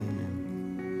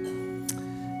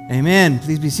Amen.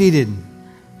 Please be seated.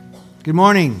 Good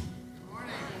morning.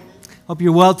 Hope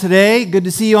you're well today. Good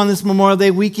to see you on this Memorial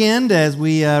Day weekend as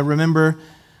we remember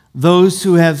those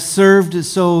who have served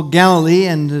so gallantly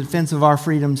in defense of our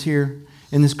freedoms here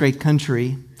in this great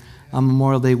country on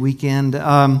Memorial Day weekend.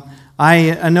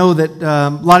 I know that a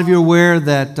lot of you are aware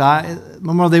that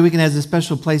Memorial Day weekend has a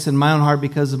special place in my own heart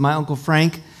because of my Uncle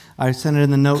Frank. I sent it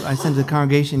in the note I sent to the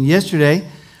congregation yesterday.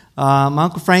 My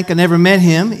Uncle Frank, I never met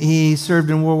him. He served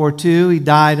in World War II. He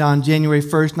died on January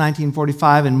 1st,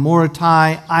 1945 in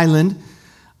Morotai Island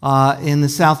in the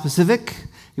South Pacific.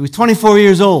 He was 24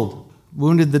 years old,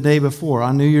 wounded the day before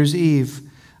on New Year's Eve.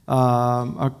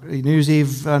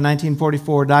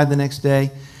 1944, died the next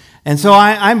day. And so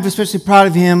I'm especially proud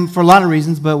of him for a lot of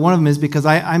reasons, but one of them is because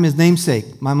I'm his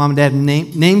namesake. My mom and dad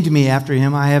named me after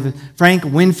him. I have Frank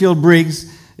Winfield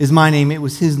Briggs is my name. It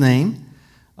was his name.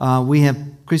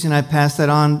 Christy and I passed that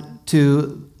on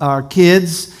to our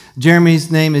kids. Jeremy's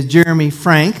name is Jeremy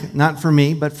Frank, not for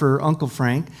me, but for Uncle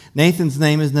Frank. Nathan's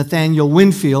name is Nathaniel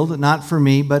Winfield, not for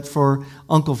me, but for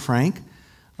Uncle Frank.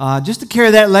 Just to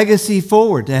carry that legacy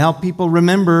forward, to help people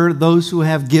remember those who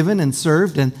have given and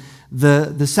served and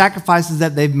the sacrifices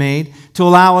that they've made to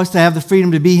allow us to have the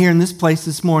freedom to be here in this place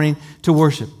this morning to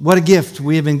worship. What a gift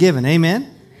we have been given.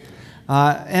 Amen?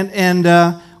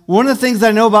 One of the things that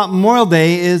I know about Memorial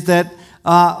Day is that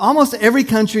almost every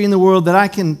country in the world that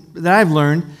I've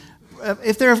learned,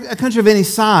 if they're a country of any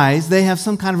size, they have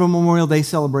some kind of a Memorial Day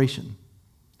celebration.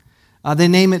 They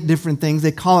name it different things.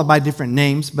 They call it by different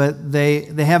names, but they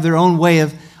have their own way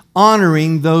of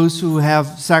honoring those who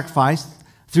have sacrificed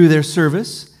through their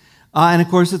service. And of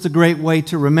course, it's a great way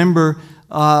to remember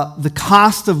the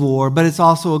cost of war, but it's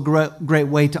also a great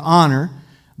way to honor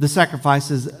the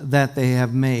sacrifices that they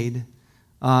have made.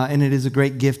 And it is a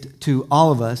great gift to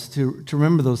all of us to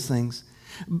remember those things.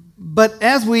 But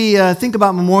as we think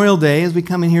about Memorial Day, as we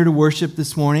come in here to worship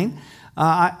this morning,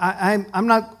 I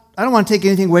don't want to take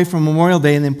anything away from Memorial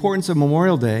Day and the importance of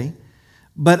Memorial Day,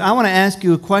 but I want to ask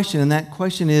you a question, and that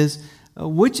question is,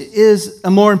 which is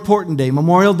a more important day,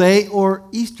 Memorial Day or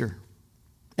Easter?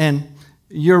 And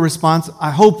your response, I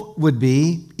hope, would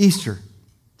be Easter.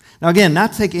 Now again,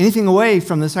 not to take anything away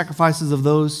from the sacrifices of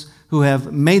those who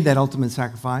have made that ultimate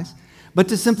sacrifice, but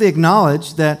to simply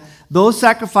acknowledge that those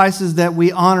sacrifices that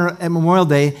we honor at Memorial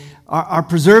Day are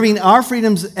preserving our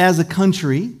freedoms as a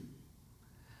country,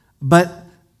 but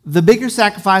the bigger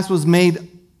sacrifice was made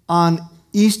on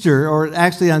Easter, or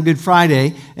actually on Good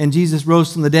Friday, and Jesus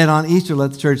rose from the dead on Easter.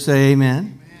 Let the church say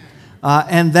amen.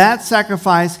 And that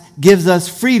sacrifice gives us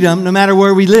freedom no matter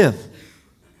where we live.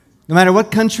 No matter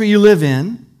what country you live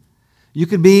in. You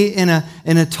could be in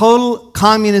a total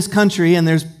communist country, and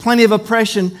there's plenty of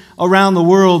oppression around the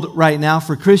world right now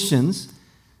for Christians.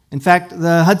 In fact,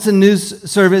 the Hudson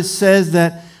News Service says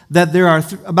that there are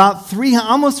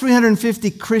almost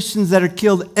 350 Christians that are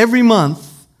killed every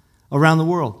month around the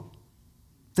world.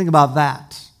 Think about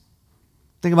that.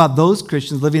 Think about those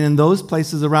Christians living in those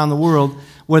places around the world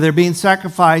where they're being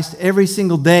sacrificed every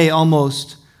single day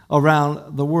almost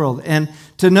around the world. And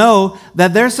to know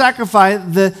that their sacrifice,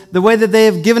 the way that they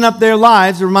have given up their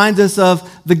lives, reminds us of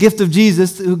the gift of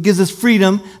Jesus who gives us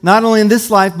freedom, not only in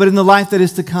this life, but in the life that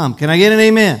is to come. Can I get an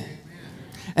amen? Amen.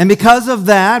 And because of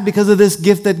that, because of this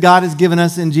gift that God has given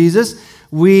us in Jesus,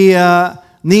 we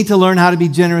need to learn how to be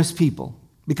generous people,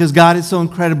 because God is so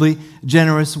incredibly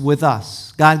generous with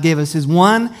us. God gave us His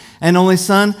one and only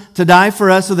Son to die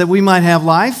for us so that we might have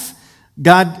life.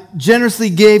 God generously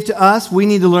gave to us. We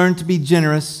need to learn to be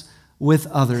generous with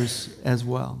others as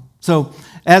well. So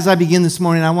as I begin this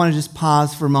morning, I want to just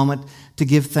pause for a moment to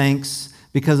give thanks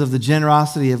because of the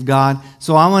generosity of God.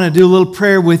 So I want to do a little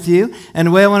prayer with you. And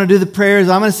the way I want to do the prayer is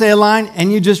I'm going to say a line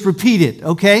and you just repeat it,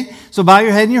 okay? So bow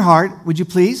your head and your heart, would you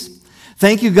please?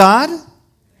 Thank you, God,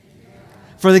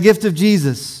 for the gift of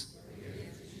Jesus.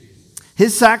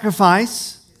 His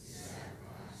sacrifice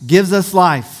gives us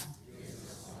life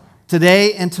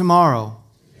today and tomorrow.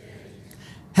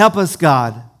 Help us,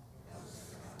 God,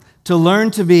 to learn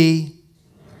to be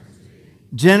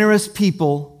generous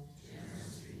people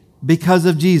because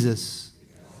of Jesus.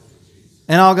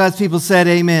 And all God's people said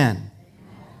amen.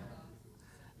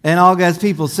 And all God's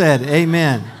people said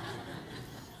amen.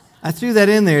 I threw that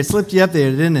in there. It slipped you up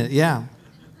there, didn't it? Yeah.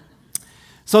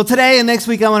 So today and next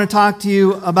week I want to talk to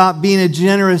you about being a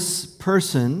generous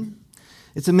person.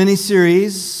 It's a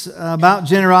mini-series about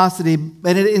generosity, and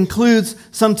it includes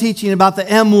some teaching about the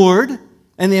M word,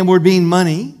 and the M word being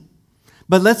money.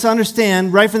 But let's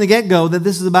understand right from the get-go that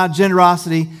this is about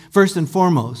generosity first and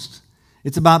foremost.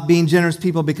 It's about being generous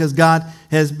people because God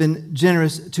has been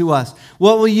generous to us.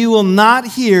 What you will not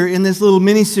hear in this little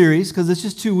mini-series, because it's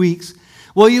just 2 weeks,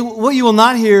 what you will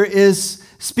not hear is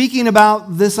speaking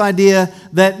about this idea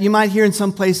that you might hear in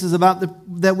some places about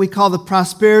that we call the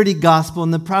prosperity gospel.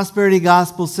 And the prosperity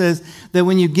gospel says that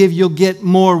when you give, you'll get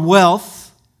more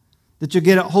wealth, that you'll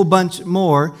get a whole bunch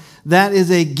more. That is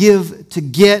a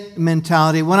give-to-get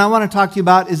mentality. What I want to talk to you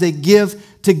about is a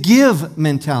give-to-give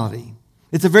mentality.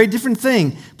 It's a very different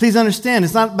thing. Please understand,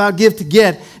 it's not about give to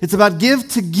get. It's about give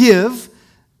to give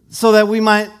so that we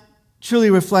might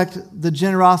truly reflect the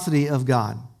generosity of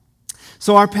God.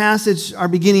 So our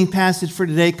beginning passage for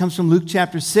today comes from Luke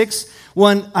chapter 6.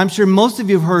 One I'm sure most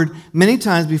of you have heard many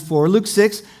times before. Luke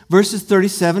 6, verses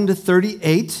 37 to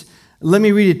 38. Let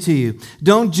me read it to you.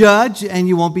 Don't judge and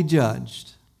you won't be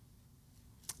judged.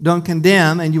 Don't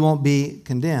condemn and you won't be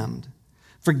condemned.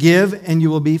 Forgive and you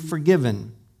will be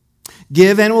forgiven.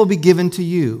 Give and it will be given to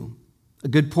you. A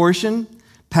good portion,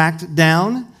 packed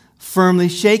down, firmly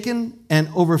shaken, and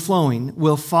overflowing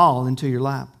will fall into your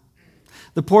lap.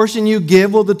 The portion you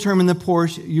give will determine the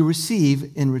portion you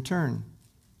receive in return.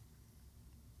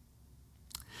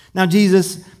 Now,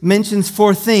 Jesus mentions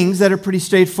 4 things that are pretty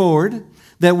straightforward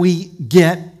that we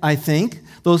get, I think.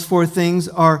 Those 4 things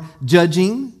are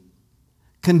judging,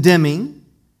 condemning,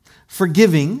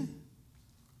 forgiving,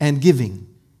 and giving.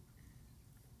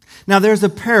 Now, there's a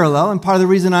parallel, and part of the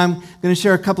reason I'm going to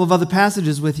share a couple of other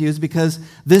passages with you is because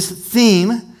this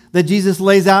theme that Jesus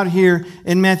lays out here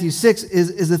in Matthew 6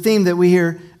 is a theme that we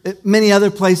hear at many other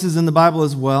places in the Bible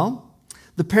as well.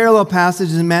 The parallel passage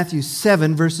is in Matthew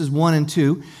 7, verses 1 and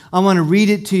 2. I want to read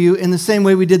it to you in the same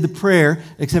way we did the prayer,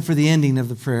 except for the ending of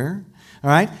the prayer. All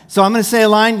right? So I'm going to say a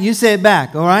line, you say it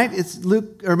back, all right? It's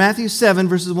Matthew 7,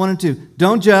 verses 1 and 2.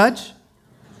 Don't judge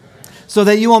so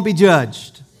that you won't be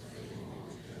judged.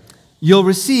 You'll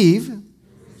receive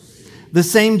the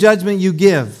same judgment you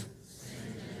give.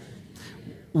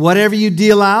 Whatever you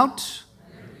deal out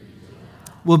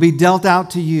will be dealt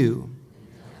out to you.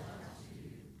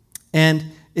 And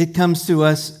it comes to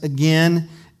us again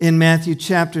in Matthew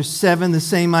chapter 7, the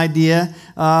same idea.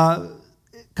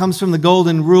 It comes from the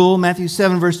golden rule. Matthew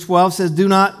 7, verse 12 says, do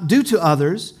not do to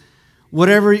others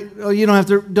whatever... Oh, you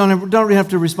don't have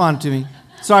to respond to me.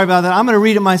 Sorry about that. I'm going to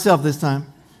read it myself this time.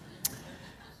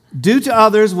 Do to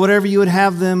others whatever you'd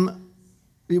like them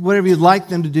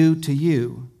to do to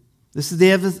you. This is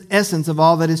the essence of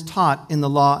all that is taught in the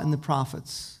law and the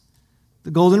prophets.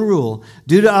 The golden rule.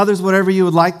 Do to others whatever you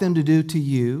would like them to do to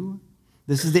you.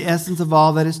 This is the essence of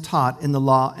all that is taught in the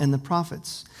law and the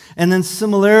prophets. And then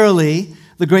similarly,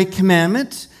 the great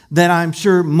commandment that I'm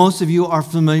sure most of you are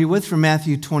familiar with from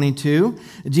Matthew 22.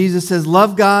 Jesus says,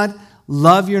 love God,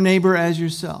 love your neighbor as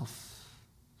yourself.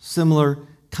 Similar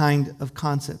kind of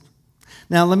concept.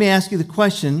 Now, let me ask you the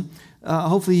question.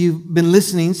 Hopefully you've been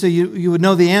listening so you would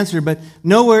know the answer, but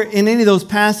nowhere in any of those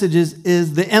passages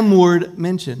is the M word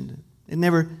mentioned. It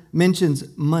never mentions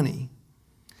money.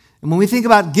 And when we think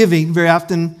about giving, very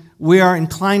often we are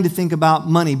inclined to think about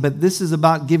money, but this is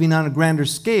about giving on a grander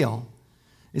scale.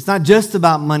 It's not just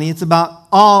about money, it's about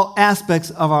all aspects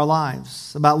of our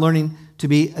lives, about learning to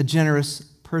be a generous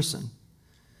person.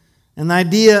 And the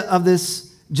idea of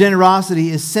this generosity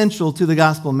is central to the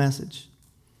gospel message.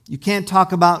 You can't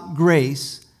talk about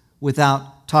grace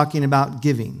without talking about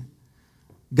giving.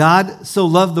 God so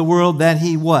loved the world that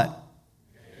He what?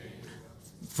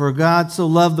 For God so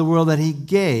loved the world that He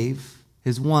gave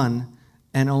His one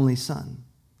and only Son.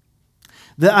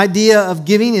 The idea of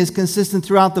giving is consistent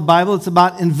throughout the Bible. It's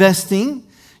about investing.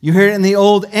 You hear it in the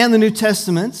Old and the New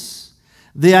Testaments.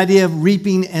 The idea of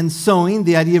reaping and sowing.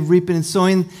 The idea of reaping and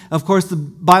sowing. Of course, the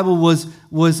Bible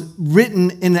was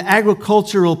written in the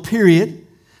agricultural period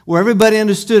where everybody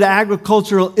understood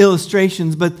agricultural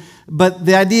illustrations, but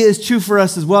the idea is true for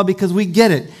us as well because we get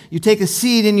it. You take a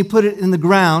seed and you put it in the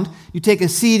ground. You take a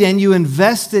seed and you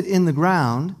invest it in the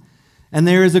ground, and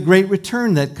there is a great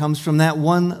return that comes from that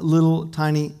one little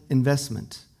tiny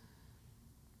investment.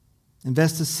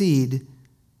 Invest a seed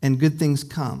and good things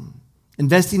come.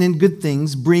 Investing in good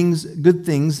things brings good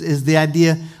things is the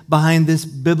idea behind this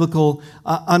biblical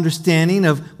understanding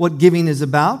of what giving is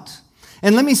about.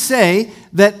 And let me say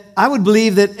that I would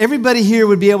believe that everybody here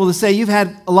would be able to say you've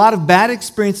had a lot of bad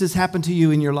experiences happen to you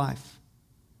in your life.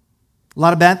 A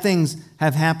lot of bad things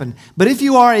have happened. But if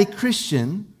you are a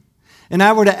Christian, and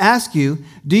I were to ask you,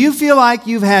 do you feel like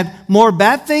you've had more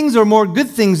bad things or more good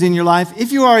things in your life?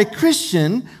 If you are a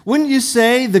Christian, wouldn't you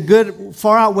say the good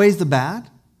far outweighs the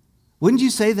bad? Wouldn't you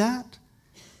say that?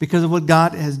 Because of what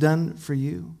God has done for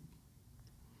you.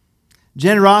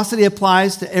 Generosity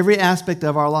applies to every aspect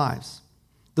of our lives.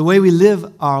 The way we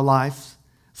live our life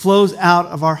flows out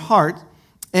of our heart,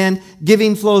 and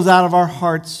giving flows out of our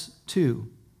hearts too.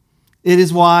 It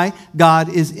is why God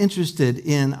is interested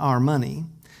in our money,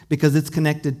 because it's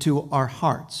connected to our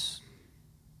hearts.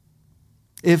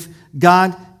 If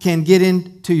God can get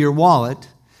into your wallet,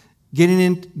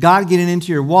 God getting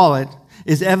into your wallet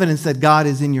is evidence that God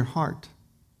is in your heart.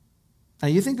 Now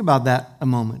you think about that a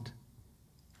moment.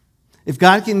 If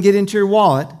God can get into your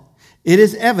wallet, it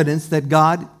is evidence that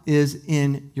God is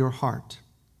in your heart.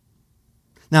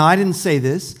 Now, I didn't say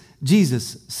this.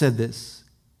 Jesus said this.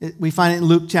 We find it in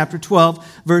Luke chapter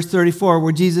 12, verse 34,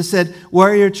 where Jesus said,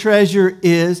 "Where your treasure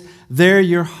is, there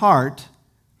your heart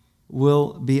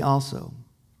will be also."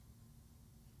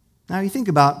 Now, you think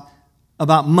about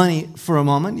money for a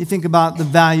moment. You think about the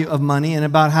value of money and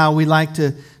about how we like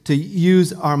to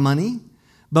use our money.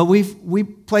 But we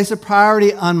place a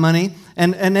priority on money,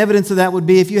 and evidence of that would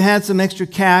be if you had some extra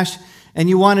cash and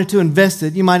you wanted to invest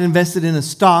it, you might invest it in a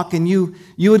stock, and you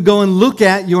would go and look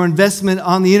at your investment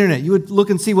on the internet. You would look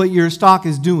and see what your stock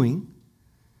is doing.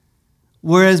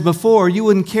 Whereas before, you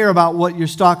wouldn't care about what your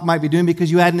stock might be doing because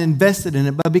you hadn't invested in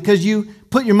it. But because you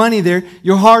put your money there,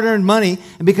 your hard-earned money,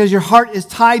 and because your heart is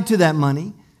tied to that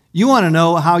money, you want to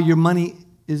know how your money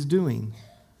is doing.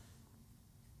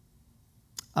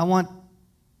 I want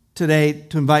today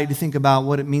to invite you to think about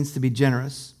what it means to be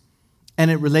generous. And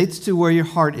it relates to where your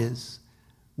heart is.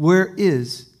 Where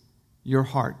is your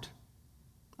heart?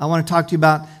 I want to talk to you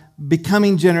about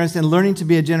becoming generous and learning to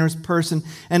be a generous person.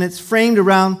 And it's framed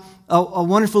around a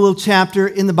wonderful little chapter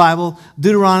in the Bible,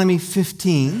 Deuteronomy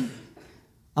 15.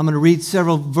 I'm going to read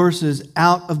several verses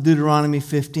out of Deuteronomy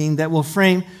 15 that will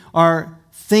frame our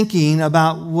thinking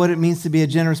about what it means to be a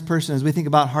generous person as we think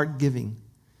about heart giving.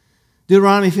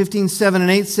 Deuteronomy 15, 7 and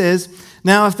 8 says,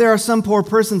 "Now if there are some poor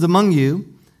persons among you,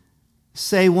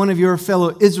 say one of your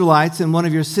fellow Israelites in one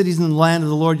of your cities in the land of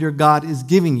the Lord your God is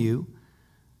giving you,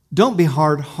 don't be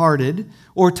hard-hearted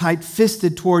or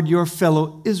tight-fisted toward your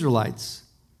fellow Israelites.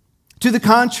 To the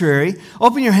contrary,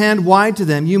 open your hand wide to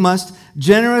them. You must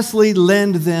generously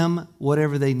lend them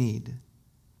whatever they need."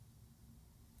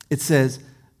 It says,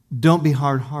 don't be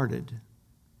hard-hearted.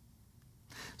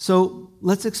 So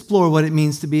let's explore what it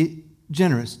means to be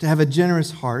generous, to have a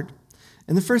generous heart.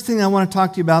 And the first thing I want to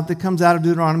talk to you about that comes out of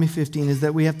Deuteronomy 15 is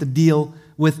that we have to deal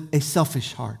with a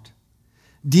selfish heart.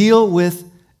 Deal with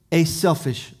a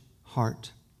selfish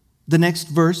heart. The next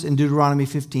verse in Deuteronomy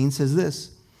 15 says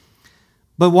this,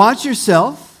 "But watch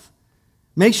yourself.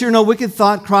 Make sure no wicked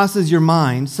thought crosses your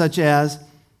mind, such as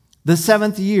the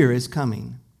 7th year is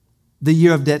coming, the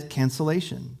year of debt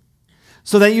cancellation,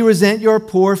 so that you resent your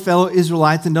poor fellow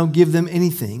Israelites and don't give them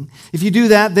anything. If you do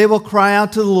that, they will cry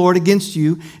out to the Lord against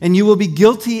you, and you will be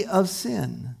guilty of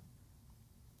sin."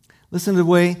 Listen to the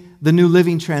way the New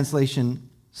Living Translation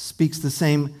speaks the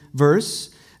same verse.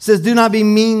 It says, "Do not be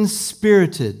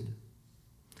mean-spirited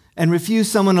and refuse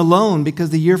someone a loan,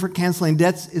 because the year for canceling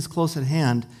debts is close at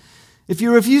hand. If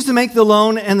you refuse to make the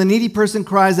loan and the needy person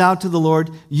cries out to the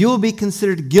Lord, you will be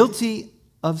considered guilty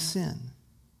of sin."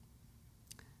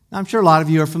 Now, I'm sure a lot of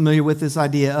you are familiar with this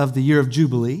idea of the year of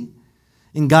Jubilee.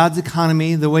 In God's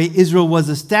economy, the way Israel was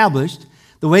established,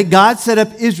 the way God set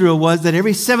up Israel was that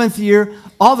every 7th year,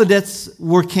 all the debts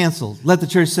were canceled. Let the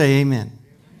church say amen.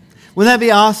 Wouldn't that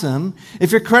be awesome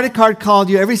if your credit card called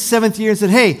you every 7th year and said,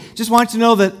 "Hey, just want you to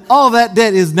know that all that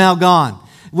debt is now gone"?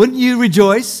 Wouldn't you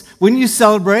rejoice? Wouldn't you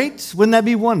celebrate? Wouldn't that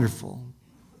be wonderful?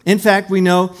 In fact, we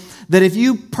know that if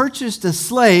you purchased a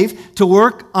slave to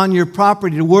work on your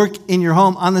property, to work in your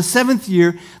home, on the 7th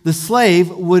year, the slave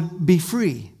would be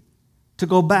free to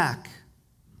go back.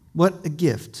 What a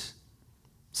gift.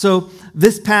 So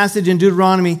this passage in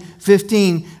Deuteronomy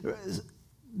 15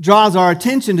 draws our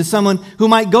attention to someone who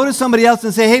might go to somebody else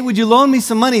and say, "Hey, would you loan me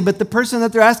some money?" But the person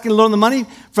that they're asking to loan the money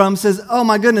from says, "Oh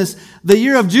my goodness, the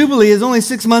year of Jubilee is only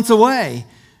 6 months away.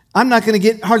 I'm not going to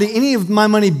get hardly any of my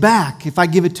money back if I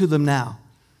give it to them now."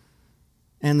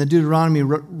 And the Deuteronomy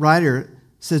writer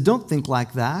says, don't think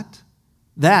like that.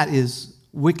 That is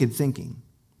wicked thinking.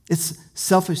 It's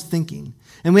selfish thinking.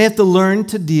 And we have to learn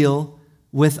to deal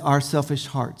with our selfish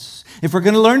hearts. If we're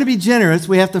going to learn to be generous,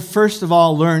 we have to first of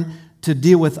all learn to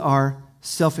deal with our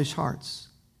selfish hearts.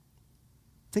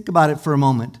 Think about it for a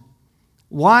moment.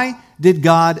 Why did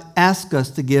God ask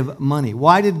us to give money?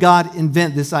 Why did God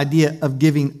invent this idea of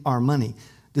giving our money?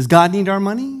 Does God need our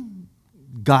money?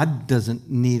 God doesn't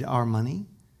need our money.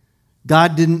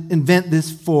 God didn't invent this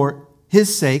for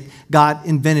His sake. God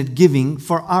invented giving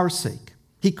for our sake.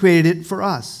 He created it for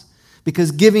us because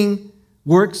giving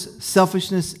works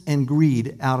selfishness and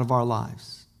greed out of our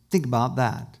lives. Think about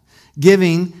that.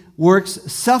 Giving works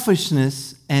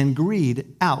selfishness and greed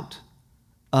out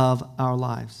of our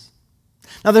lives.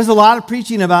 Now, there's a lot of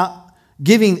preaching about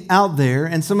giving out there,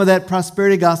 and some of that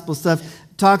prosperity gospel stuff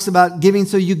talks about giving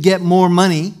so you get more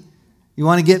money. You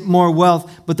want to get more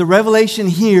wealth. But the revelation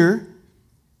here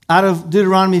out of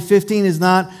Deuteronomy 15 is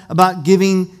not about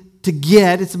giving to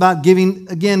get. It's about giving,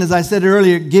 again, as I said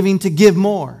earlier, giving to give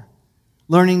more.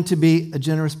 Learning to be a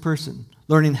generous person.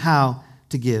 Learning how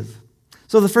to give.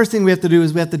 So the first thing we have to do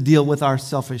is we have to deal with our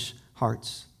selfish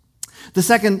hearts. The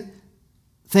second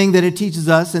thing that it teaches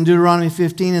us in Deuteronomy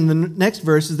 15 in the next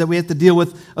verse is that we have to deal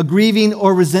with a grieving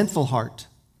or resentful heart.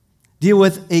 Deal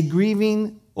with a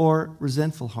grieving or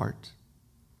resentful heart.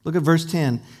 Look at verse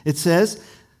 10. It says,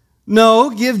 "No,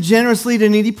 give generously to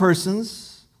needy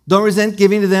persons. Don't resent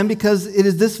giving to them, because it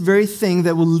is this very thing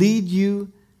that will lead you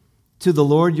to the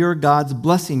Lord your God's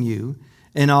blessing you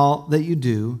in all that you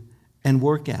do and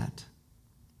work at."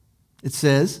 It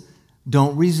says,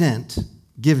 don't resent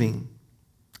giving.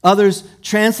 Others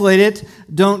translate it,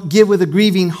 don't give with a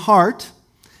grieving heart.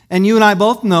 And you and I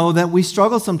both know that we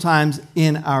struggle sometimes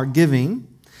in our giving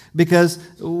because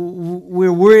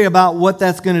we're worried about what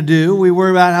that's going to do. We worry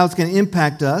about how it's going to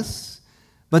impact us.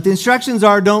 But the instructions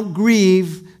are don't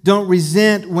grieve, don't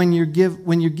resent when you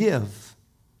give.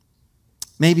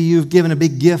 Maybe you've given a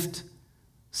big gift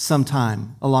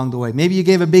sometime along the way. Maybe you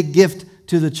gave a big gift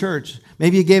to the church.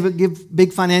 Maybe you gave a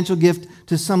big financial gift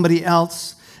to somebody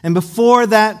else. And before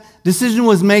that decision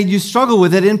was made, you struggled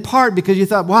with it in part because you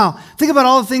thought, wow, think about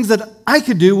all the things that I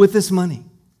could do with this money.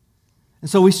 And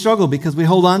so we struggle because we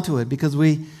hold on to it, because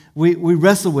we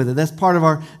wrestle with it. That's part of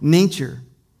our nature.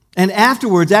 And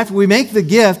afterwards, after we make the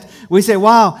gift, we say,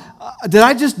 wow, did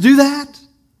I just do that?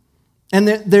 And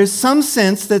there's some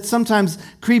sense that sometimes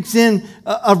creeps in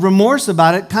of remorse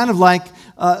about it, kind of like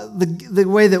the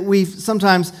way that we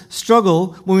sometimes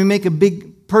struggle when we make a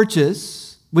big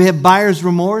purchase. We have buyer's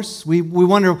remorse. We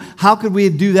wonder, how could we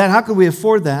do that? How could we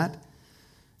afford that?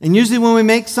 And usually when we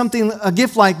make a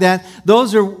gift like that,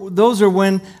 those are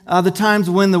when the times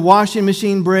when the washing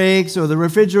machine breaks or the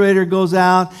refrigerator goes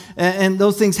out, and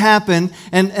those things happen.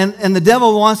 And the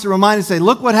devil wants to remind us, say,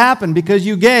 look what happened because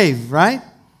you gave, right?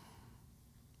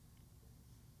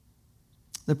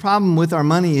 The problem with our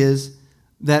money is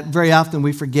that very often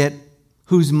we forget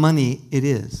whose money it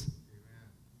is.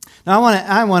 Now,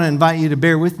 I want to invite you to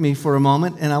bear with me for a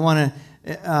moment, and I want to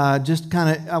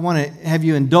have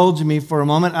you indulge me for a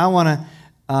moment. I want to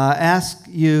ask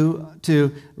you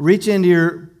to reach into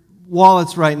your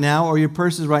wallets right now or your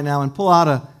purses right now and pull out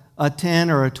a 10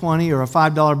 or a 20 or a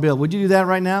 $5 bill. Would you do that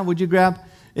right now? Would you grab,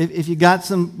 if you got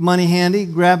some money handy,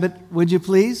 grab it, would you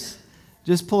please?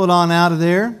 Just pull it on out of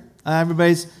there.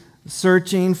 Everybody's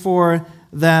searching for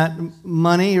that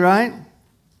money, right?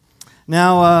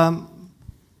 Now,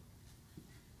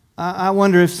 I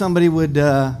wonder if somebody would,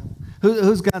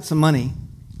 who's got some money?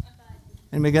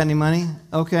 Anybody got any money?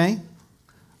 Okay.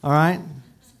 All right.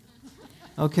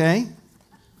 Okay.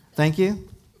 Thank you.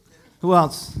 Who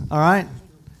else? All right.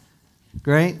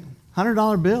 Great.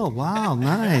 $100 bill. Wow,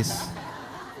 nice.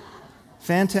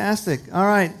 Fantastic. All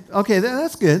right. Okay,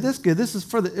 that's good. That's good. This is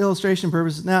for the illustration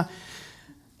purposes. Now,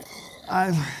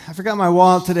 I forgot my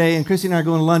wallet today, and Christy and I are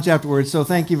going to lunch afterwards, so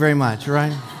thank you very much, all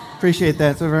right? Appreciate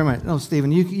that so very much. No,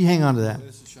 Stephen, you hang on to that.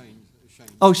 This is Shane.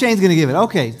 Oh, Shane's going to give it.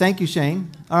 Okay, thank you, Shane.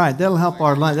 All right, that'll help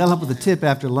our lunch. That'll help with the tip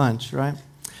after lunch, right?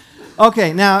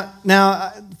 Okay, now,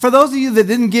 for those of you that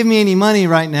didn't give me any money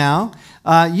right now,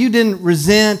 you didn't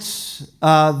resent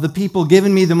the people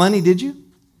giving me the money, did you?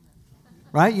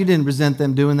 Right? You didn't resent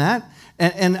them doing that.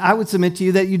 And I would submit to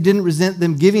you that you didn't resent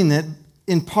them giving it,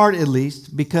 in part at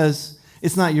least, because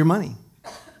it's not your money.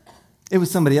 It was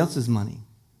somebody else's money.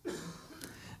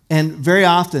 And very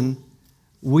often,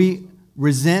 we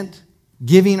resent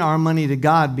giving our money to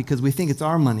God because we think it's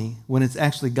our money when it's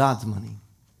actually God's money.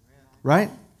 Right?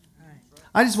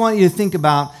 I just want you to think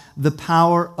about the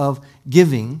power of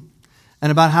giving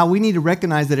and about how we need to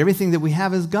recognize that everything that we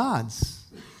have is God's.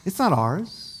 It's not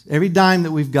ours. Every dime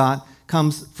that we've got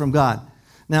comes from God.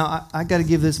 Now, I got to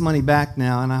give this money back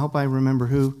now, and I hope I remember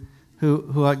who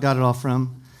I got it all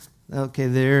from. Okay,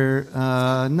 there.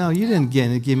 No, you didn't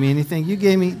give me anything. You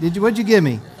gave me. What'd you give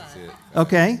me? That's it.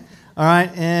 Okay. All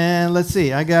right. And let's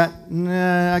see. I got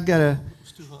a. It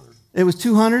was 200. It was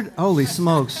 200. Holy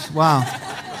smokes! Wow.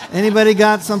 Anybody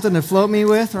got something to float me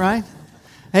with? Right.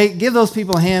 Hey, give those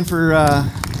people a hand for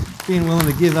being willing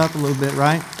to give up a little bit.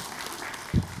 Right.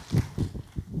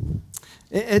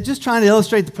 Just trying to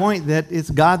illustrate the point that it's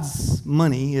God's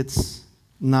money. It's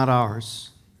not ours.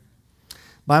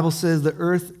 Bible says the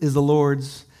earth is the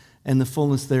Lord's and the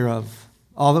fullness thereof.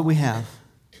 All that we have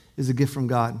is a gift from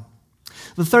God.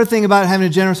 The third thing about having a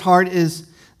generous heart is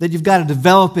that you've got to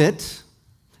develop it.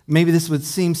 Maybe this would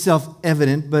seem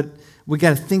self-evident, but we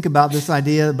got to think about this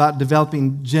idea about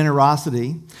developing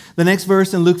generosity. The next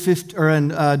verse in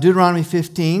Deuteronomy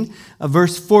 15,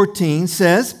 verse 14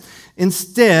 says,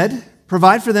 "Instead,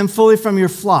 provide for them fully from your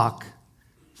flock,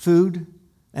 food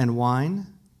and wine.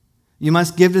 You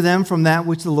must give to them from that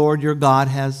which the Lord your God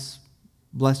has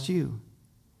blessed you."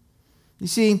 You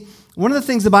see, one of the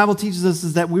things the Bible teaches us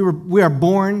is that we are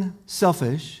born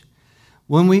selfish.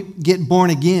 When we get born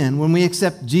again, when we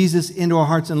accept Jesus into our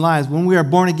hearts and lives, when we are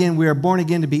born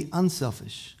again to be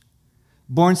unselfish.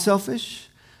 Born selfish,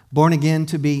 born again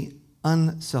to be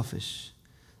unselfish.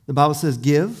 The Bible says,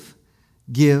 give,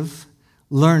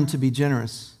 learn to be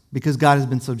generous, because God has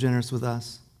been so generous with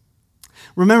us.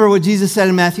 Remember what Jesus said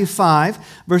in Matthew 5,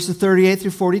 verses 38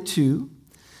 through 42.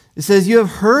 It says, "You have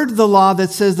heard the law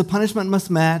that says the punishment must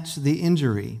match the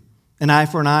injury, an eye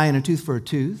for an eye and a tooth for a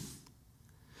tooth.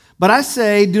 But I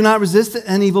say, do not resist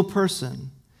an evil person.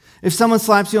 If someone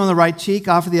slaps you on the right cheek,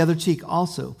 offer the other cheek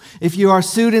also. If you are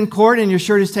sued in court and your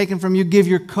shirt is taken from you, give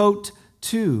your coat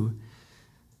too.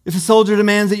 If a soldier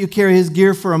demands that you carry his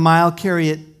gear for a mile, carry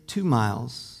it 2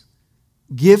 miles.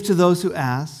 Give to those who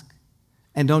ask,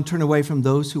 and don't turn away from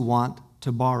those who want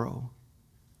to borrow."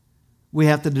 We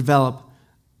have to develop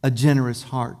a generous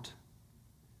heart.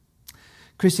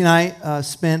 Christy and I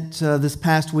spent this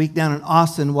past week down in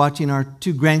Austin watching our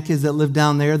 2 grandkids that live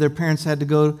down there. Their parents had to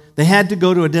go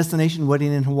to a destination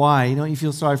wedding in Hawaii. Don't you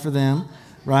feel sorry for them,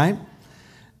 right?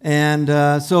 And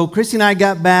so Christy and I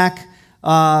got back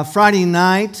Friday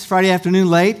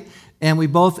afternoon late, and we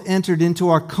both entered into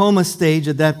our coma stage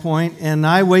at that point. And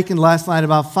I awakened last night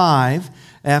about 5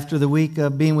 after the week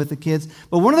of being with the kids.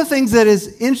 But one of the things that is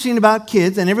interesting about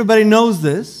kids, and everybody knows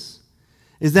this,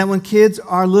 is that when kids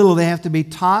are little, they have to be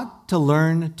taught to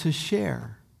learn to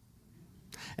share.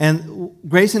 And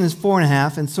Grayson is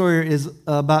 4.5, and Sawyer is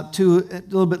about 2,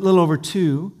 a little over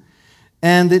 2.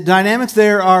 And the dynamics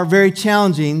there are very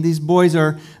challenging. These boys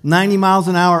are 90 miles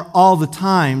an hour all the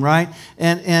time, right?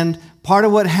 And part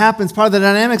of what happens, part of the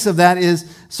dynamics of that is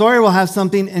Sawyer will have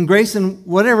something, and Grayson,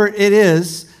 whatever it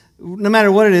is, no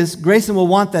matter what it is, Grayson will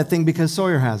want that thing because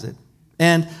Sawyer has it.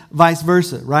 And vice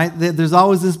versa, right? There's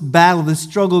always this battle, this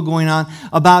struggle going on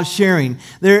about sharing.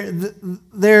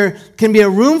 There can be a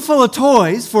room full of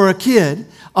toys for a kid.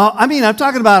 I'm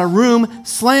talking about a room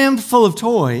slammed full of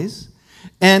toys.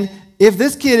 And if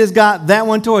this kid has got that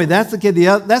one toy, that's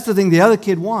the thing the other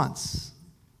kid wants.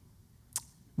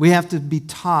 We have to be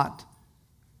taught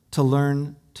to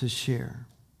learn to share.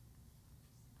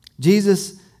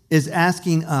 Jesus is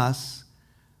asking us,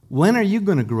 when are you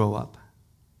going to grow up?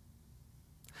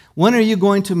 When are you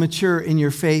going to mature in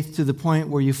your faith to the point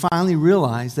where you finally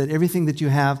realize that everything that you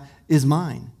have is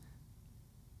mine?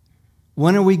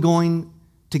 When are we going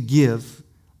to give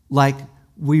like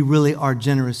we really are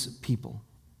generous people?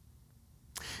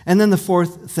 And then the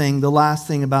fourth thing, the last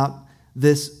thing about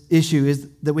this issue is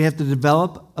that we have to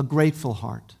develop a grateful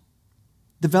heart.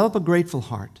 Develop a grateful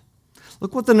heart.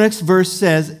 Look what the next verse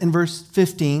says in verse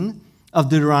 15 of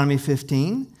Deuteronomy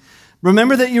 15.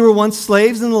 "Remember that you were once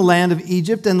slaves in the land of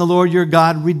Egypt, and the Lord your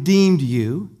God redeemed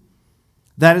you.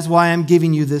 That is why I'm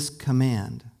giving you this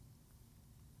command."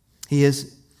 He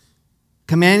is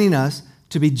commanding us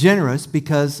to be generous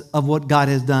because of what God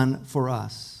has done for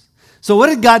us. So what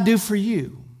did God do for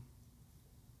you?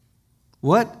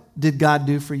 What did God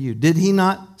do for you? Did He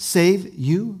not save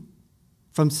you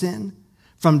from sin,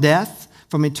 from death,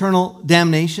 from eternal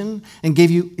damnation, and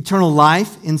gave you eternal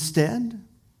life instead?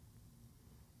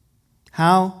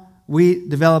 How we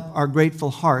develop our grateful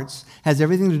hearts has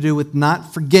everything to do with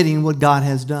not forgetting what God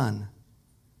has done.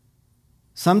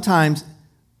 Sometimes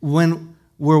when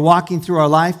we're walking through our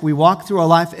life, we walk through our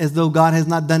life as though God has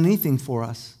not done anything for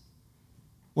us,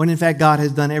 when in fact God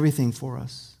has done everything for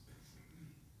us.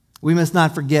 We must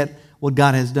not forget what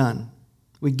God has done.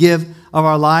 We give of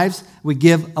our lives, we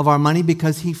give of our money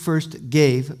because He first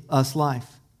gave us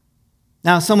life.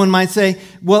 Now, someone might say,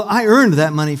 "Well, I earned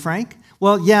that money, Frank."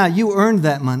 Well, yeah, you earned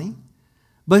that money,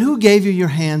 but who gave you your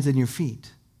hands and your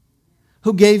feet?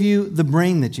 Who gave you the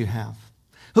brain that you have?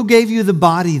 Who gave you the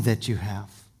body that you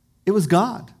have? It was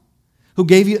God who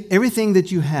gave you everything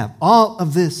that you have. All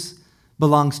of this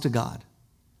belongs to God.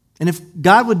 And if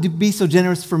God would be so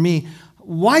generous for me,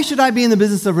 why should I be in the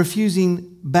business of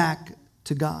refusing back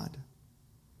to God?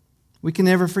 We can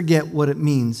never forget what it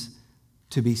means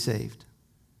to be saved.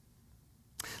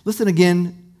 Listen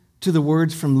again to the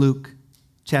words from Luke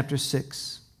chapter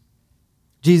 6.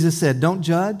 Jesus said, "Don't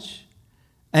judge,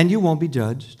 and you won't be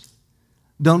judged.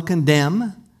 Don't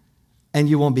condemn, and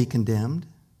you won't be condemned.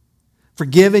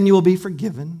 Forgive, and you will be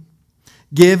forgiven.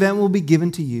 Give and it will be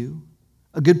given to you.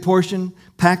 A good portion,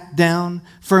 packed down,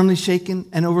 firmly shaken,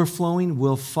 and overflowing,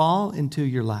 will fall into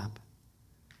your lap.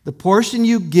 The portion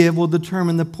you give will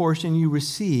determine the portion you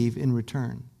receive in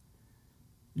return.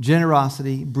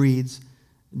 Generosity breeds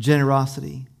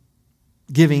generosity.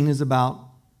 Giving is about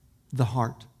the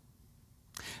heart.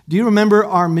 Do you remember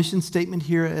our mission statement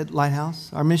here at Lighthouse?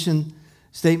 Our mission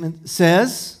statement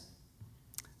says,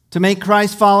 to make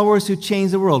Christ followers who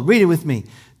change the world. Read it with me.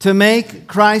 To make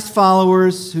Christ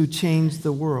followers who change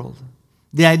the world.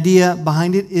 The idea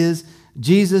behind it is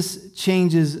Jesus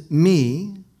changes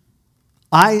me.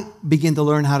 I begin to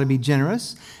learn how to be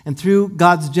generous. And through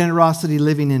God's generosity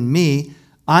living in me,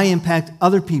 I impact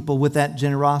other people with that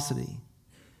generosity.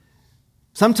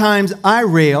 Sometimes I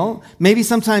rail, maybe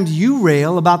sometimes you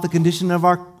rail about the condition of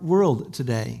our world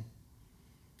today.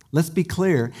 Let's be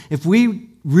clear. If we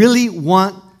really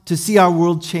want to see our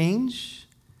world change,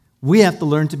 we have to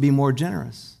learn to be more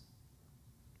generous.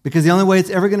 Because the only way it's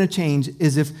ever going to change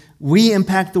is if we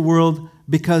impact the world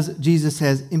because Jesus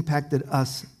has impacted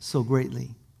us so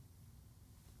greatly.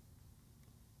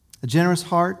 A generous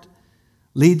heart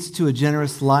leads to a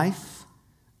generous life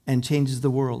and changes the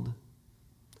world.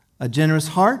 A generous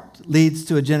heart leads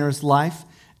to a generous life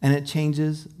and it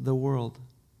changes the world.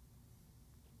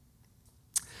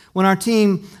 When our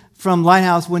team from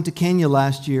Lighthouse went to Kenya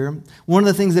last year, one of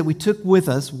the things that we took with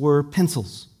us were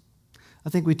pencils. I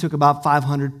think we took about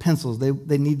 500 pencils.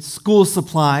 They need school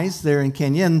supplies there in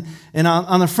Kenya. And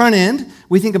on the front end,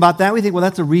 we think about that. We think, well,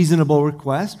 that's a reasonable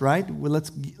request, right? Well,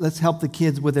 let's help the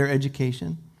kids with their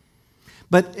education.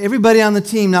 But everybody on the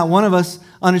team, not one of us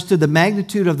understood the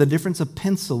magnitude of the difference a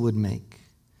pencil would make.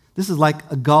 This is like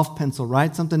a golf pencil,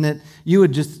 right? Something that you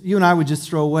and I would just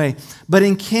throw away. But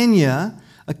in Kenya,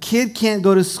 a kid can't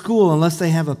go to school unless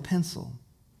they have a pencil.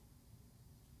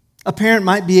 A parent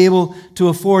might be able to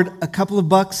afford a couple of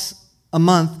bucks a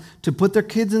month to put their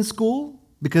kids in school,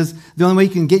 because the only way you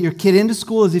can get your kid into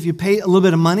school is if you pay a little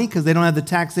bit of money, because they don't have the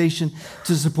taxation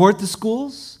to support the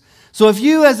schools. So if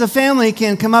you as a family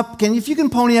can if you can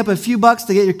pony up a few bucks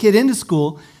to get your kid into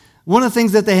school, one of the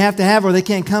things that they have to have or they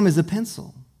can't come is a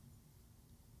pencil.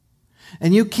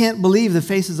 And you can't believe the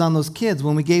faces on those kids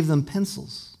when we gave them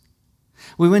pencils.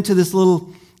 We went to this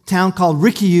little town called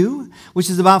Rikiu, which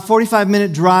is about a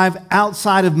 45-minute drive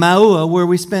outside of Maua, where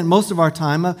we spent most of our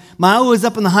time. Maua is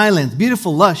up in the highlands,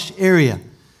 beautiful, lush area.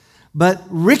 But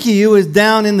Rikiu is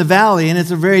down in the valley, and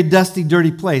it's a very dusty,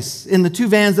 dirty place. In the two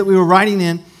vans that we were riding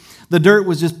in, the dirt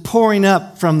was just pouring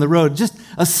up from the road. Just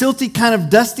a silty kind of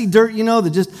dusty dirt,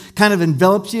 that just kind of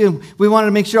envelops you. We wanted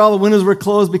to make sure all the windows were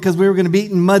closed because we were going to be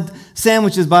eating mud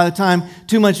sandwiches by the time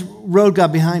too much road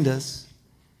got behind us.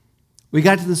 We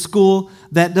got to the school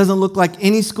that doesn't look like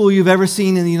any school you've ever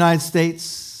seen in the United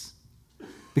States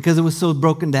because it was so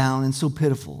broken down and so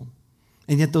pitiful.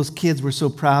 And yet those kids were so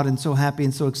proud and so happy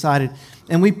and so excited.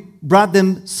 And we brought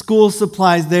them school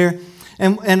supplies there.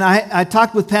 And I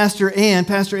talked with Pastor Ann.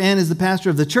 Pastor Ann is the pastor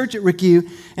of the church at Rikiu,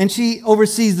 and she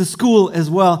oversees the school as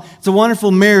well. It's a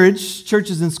wonderful marriage,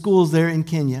 churches and schools there in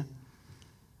Kenya.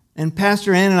 And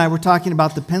Pastor Ann and I were talking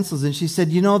about the pencils, and she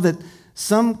said, that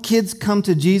some kids come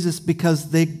to Jesus because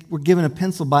they were given a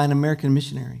pencil by an American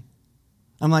missionary.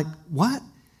 I'm like, what?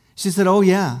 She said, oh,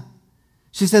 yeah.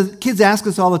 She said, kids ask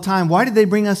us all the time, why did they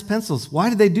bring us pencils? Why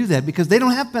did they do that? Because they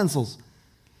don't have pencils.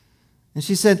 And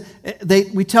she said,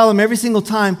 we tell them every single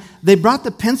time, they brought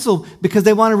the pencil because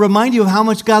they want to remind you of how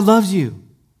much God loves you.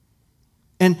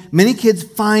 And many kids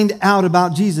find out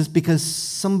about Jesus because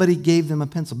somebody gave them a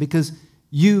pencil, because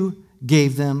you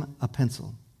gave them a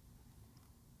pencil.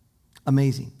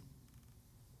 Amazing.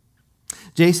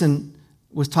 Jason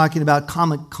was talking about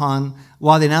Comic-Con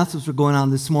while the announcements were going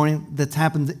on this morning. That's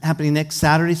happening next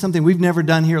Saturday, something we've never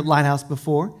done here at Lighthouse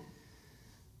before.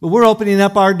 But we're opening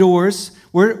up our doors.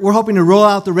 We're hoping to roll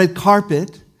out the red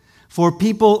carpet for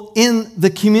people in the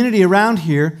community around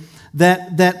here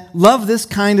that love this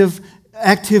kind of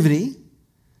activity.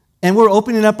 And we're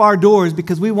opening up our doors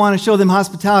because we want to show them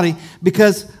hospitality,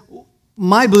 because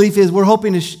my belief is we're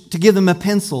hoping to give them a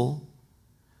pencil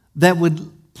that would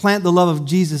plant the love of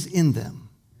Jesus in them.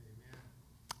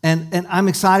 And I'm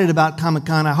excited about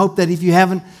Comic-Con. I hope that if you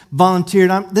haven't volunteered,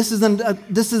 this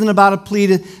isn't about a plea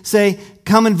to say,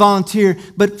 come and volunteer.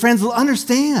 But friends,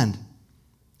 understand,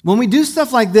 when we do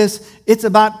stuff like this, it's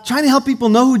about trying to help people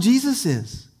know who Jesus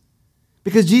is.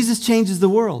 Because Jesus changes the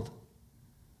world.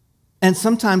 And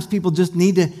sometimes people just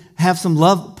need to have some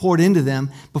love poured into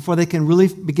them before they can really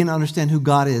begin to understand who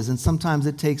God is. And sometimes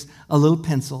it takes a little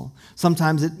pencil.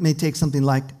 Sometimes it may take something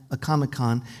like a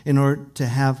Comic-Con in order to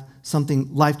have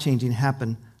something life-changing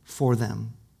happen for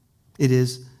them. It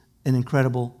is an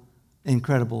incredible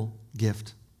incredible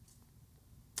gift.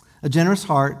 A generous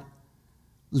heart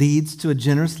leads to a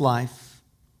generous life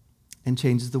and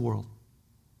changes the world.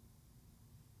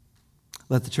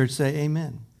 Let the church say amen.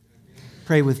 Amen.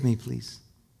 Pray with me, please.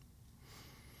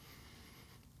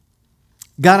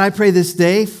 God, I pray this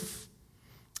day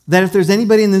that if there's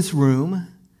anybody in this room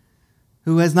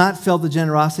who has not felt the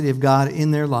generosity of God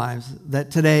in their lives,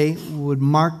 that today would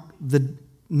mark the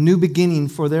new beginning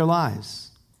for their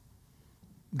lives.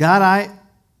 God,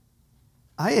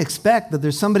 I expect that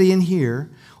there's somebody in here,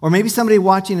 or maybe somebody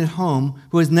watching at home,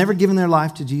 who has never given their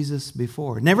life to Jesus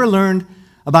before, never learned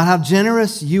about how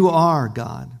generous you are,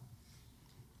 God.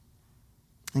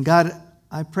 And God,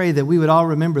 I pray that we would all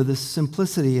remember the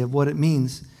simplicity of what it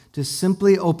means to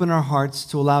simply open our hearts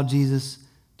to allow Jesus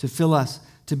to fill us,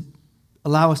 to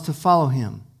allow us to follow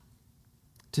him,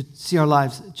 to see our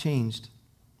lives changed.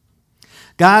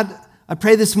 God, I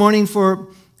pray this morning for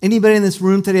anybody in this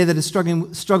room today that is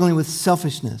struggling with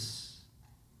selfishness.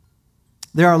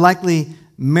 There are likely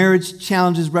marriage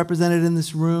challenges represented in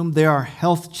this room. There are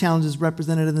health challenges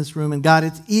represented in this room. And God,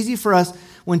 it's easy for us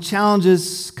when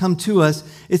challenges come to us,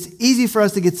 it's easy for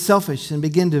us to get selfish and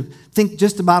begin to think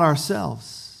just about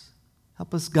ourselves.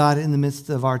 Help us, God, in the midst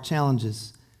of our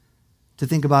challenges, to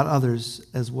think about others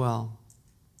as well.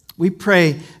 We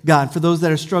pray, God, for those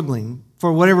that are struggling,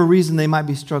 for whatever reason they might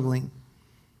be struggling.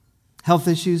 Health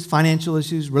issues, financial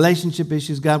issues, relationship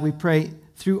issues. God, we pray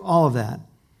through all of that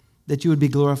you would be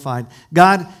glorified.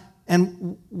 God,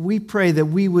 and we pray that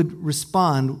we would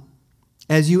respond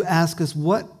as you ask us,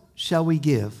 what shall we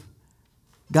give?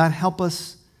 God, help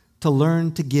us to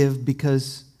learn to give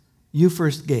because you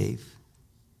first gave.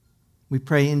 We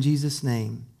pray in Jesus'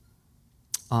 name.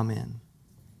 Amen.